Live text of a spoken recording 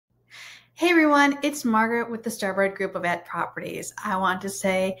Hey everyone, it's Margaret with the Starboard Group of Properties. I want to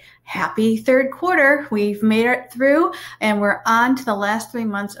say happy third quarter. We've made it through and we're on to the last 3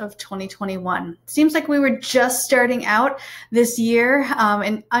 months of 2021. Seems like we were just starting out this year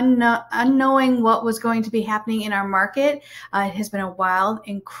and unknowing what was going to be happening in our market. It has been a wild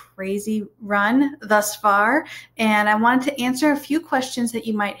and crazy run thus far, and I wanted to answer a few questions that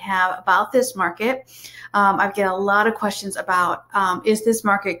you might have about this market. I've got a lot of questions about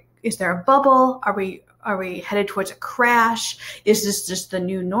is there a bubble? Are we headed towards a crash? Is this just the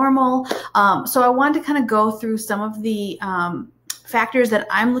new normal? So I wanted to kind of go through some of the factors that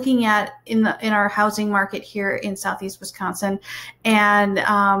I'm looking at in our housing market here in Southeast Wisconsin, and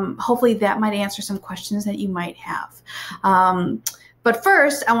hopefully that might answer some questions that you might have. But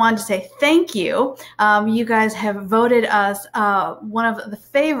first, I wanted to say thank you. You guys have voted us one of the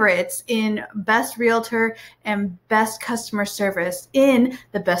favorites in Best Realtor and Best Customer Service in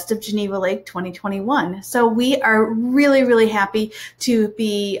the Best of Geneva Lake 2021. So we are really, really happy to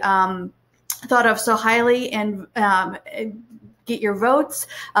be thought of so highly and get your votes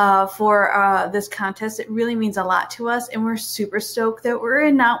for this contest. It really means a lot to us, and we're super stoked that we're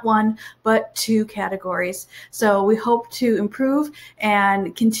in not one but two categories. So we hope to improve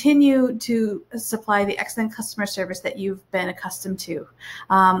and continue to supply the excellent customer service that you've been accustomed to.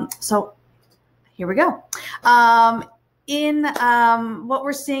 So here we go. What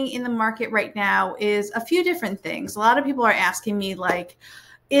we're seeing in the market right now is a few different things. A lot of people are asking me, like,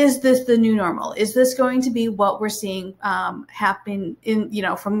 is this the new normal? Is this going to be what we're seeing happen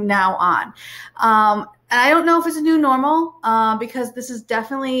from now on? And I don't know if it's a new normal because this is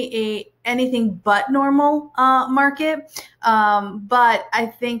definitely a anything but normal market. But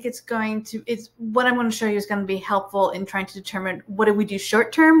I think it's what I'm going to show you is going to be helpful in trying to determine, what do we do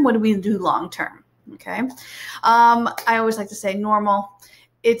short term? What do we do long term? Okay. I always like to say normal.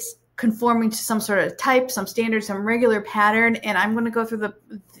 It's conforming to some sort of type, some standard, some regular pattern, and I'm going to go through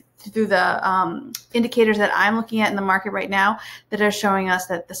the indicators that I'm looking at in the market right now that are showing us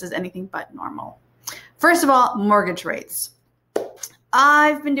that this is anything but normal. First of all, mortgage rates.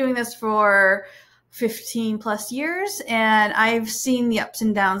 I've been doing this for 15 plus years, and I've seen the ups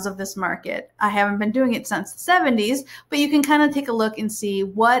and downs of this market. I haven't been doing it since the 70s, but you can kind of take a look and see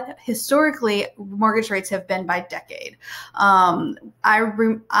what historically mortgage rates have been by decade. I've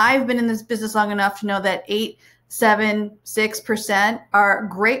been in this business long enough to know that 8, 7, 6% are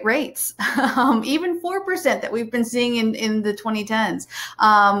great rates, even 4% that we've been seeing in the 2010s.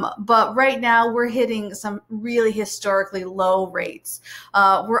 But right now we're hitting some really historically low rates.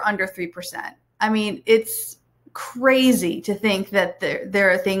 We're under 3%. I mean, it's crazy to think that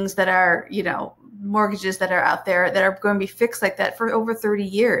there are things that are, mortgages that are out there that are going to be fixed like that for over 30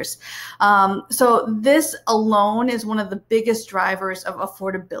 years. So this alone is one of the biggest drivers of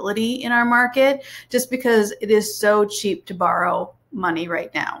affordability in our market, just because it is so cheap to borrow money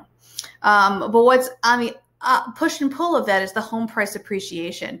right now. But what's on the push and pull of that is the home price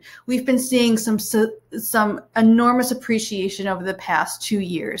appreciation. We've been seeing some enormous appreciation over the past 2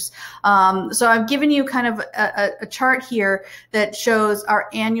 years. So I've given you kind of a chart here that shows our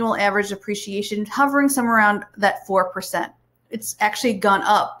annual average appreciation hovering somewhere around that 4%. It's actually gone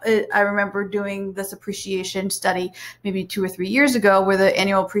up. I remember doing this appreciation study maybe 2 or 3 years ago where the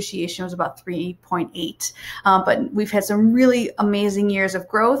annual appreciation was about 3.8. But we've had some really amazing years of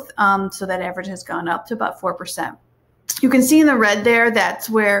growth. So that average has gone up to about 4%. You can see in the red there, that's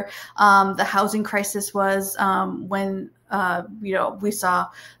where the housing crisis was when we saw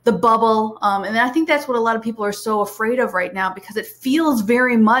the bubble. And I think that's what a lot of people are so afraid of right now, because it feels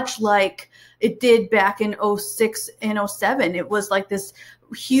very much like it did back in 06 and 07. It was like this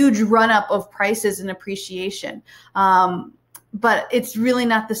huge run up of prices and appreciation. But it's really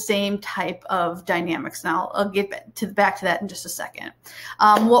not the same type of dynamics. Now I'll get back to that in just a second.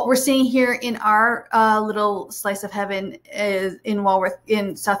 What we're seeing here in our little slice of heaven is in Walworth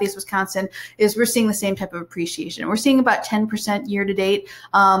in Southeast Wisconsin is we're seeing the same type of appreciation. We're seeing about 10% year to date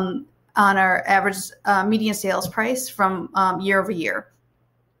on our average median sales price from year over year.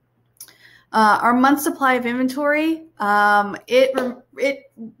 Our month supply of inventory,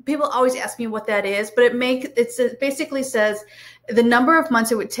 people always ask me what that is, but it basically says the number of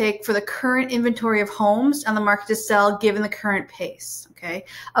months it would take for the current inventory of homes on the market to sell given the current pace. Okay,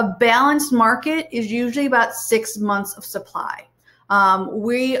 a balanced market is usually about 6 months of supply.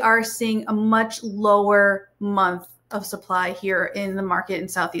 We are seeing a much lower month of supply here in the market in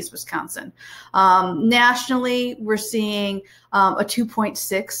Southeast Wisconsin. Nationally, we're seeing a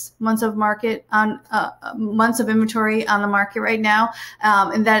 2.6 months of market on months of inventory on the market right now,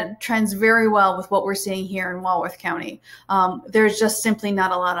 and that trends very well with what we're seeing here in Walworth County. There's just simply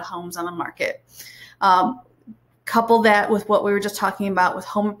not a lot of homes on the market. Couple that with what we were just talking about with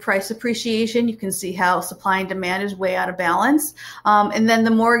home price appreciation, you can see how supply and demand is way out of balance. And then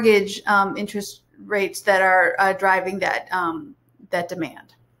the mortgage interest rates that are driving that, that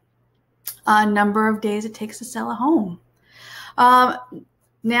demand. Number of days it takes to sell a home.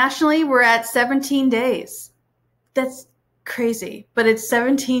 Nationally, we're at 17 days. That's crazy, but it's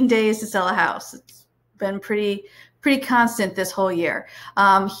 17 days to sell a house. It's been pretty constant this whole year.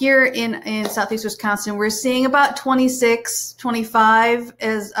 Here in Southeast Wisconsin, we're seeing about 26, 25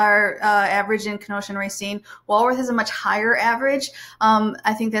 as our average in Kenosha and Racine. Walworth has a much higher average.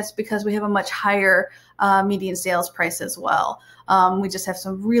 I think that's because we have a much higher median sales price as well. We just have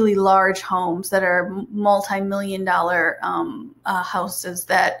some really large homes that are multi-million-dollar houses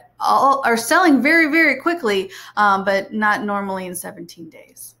that all are selling very, very quickly, but not normally in 17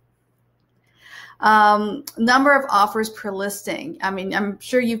 days. Number of offers per listing. I mean, I'm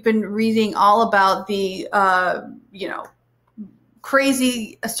sure you've been reading all about the,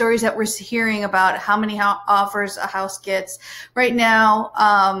 crazy stories that we're hearing about how many offers a house gets. Right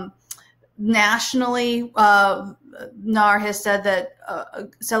now, nationally, NAR has said that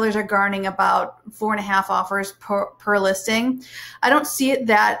sellers are garnering about 4.5 offers per listing. I don't see it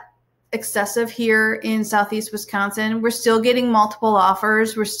that excessive here in Southeast Wisconsin. We're still getting multiple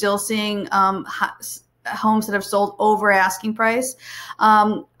offers. We're still seeing homes that have sold over asking price.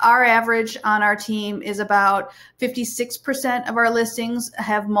 Our average on our team is about 56% of our listings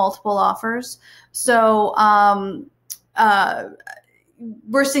have multiple offers. So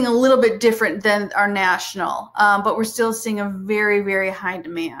we're seeing a little bit different than our national, but we're still seeing a very, very high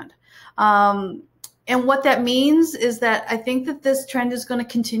demand. And what that means is that I think that this trend is going to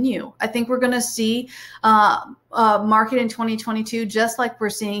continue. I think we're going to see a market in 2022 just like we're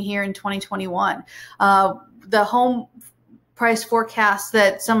seeing here in 2021. The home price forecasts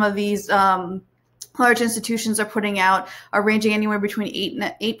that some of these large institutions are putting out are ranging anywhere between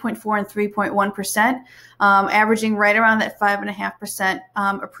 8.4 and 3.1%, averaging right around that 5.5%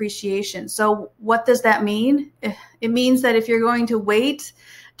 appreciation. So what does that mean? It means that if you're going to wait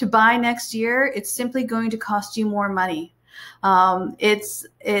to buy next year, it's simply going to cost you more money. It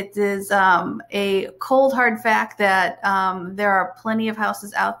is a cold hard fact that there are plenty of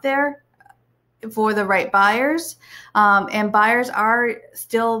houses out there for the right buyers, and buyers are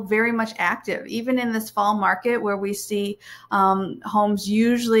still very much active, even in this fall market where we see homes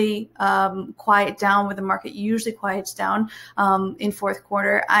usually quiet down, where the market usually quiets down in fourth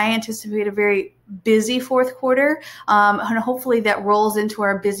quarter. I anticipate a very busy fourth quarter, and hopefully that rolls into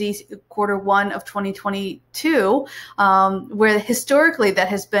our busy quarter one of 2022, where historically that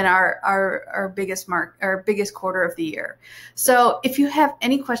has been our biggest quarter of the year. So if you have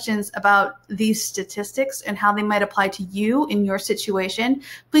any questions about these statistics and how they might apply to you in your situation,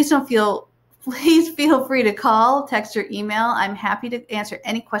 please feel free to call, text, or email. I'm happy to answer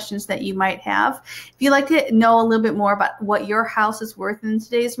any questions that you might have. If you'd like to know a little bit more about what your house is worth in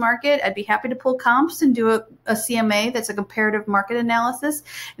today's market, I'd be happy to pull comps and do a CMA, that's a comparative market analysis,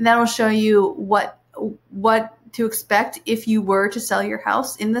 and that'll show you what to expect if you were to sell your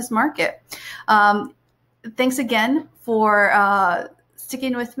house in this market. Thanks again for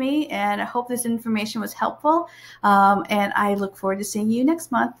sticking with me, and I hope this information was helpful, and I look forward to seeing you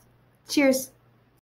next month. Cheers.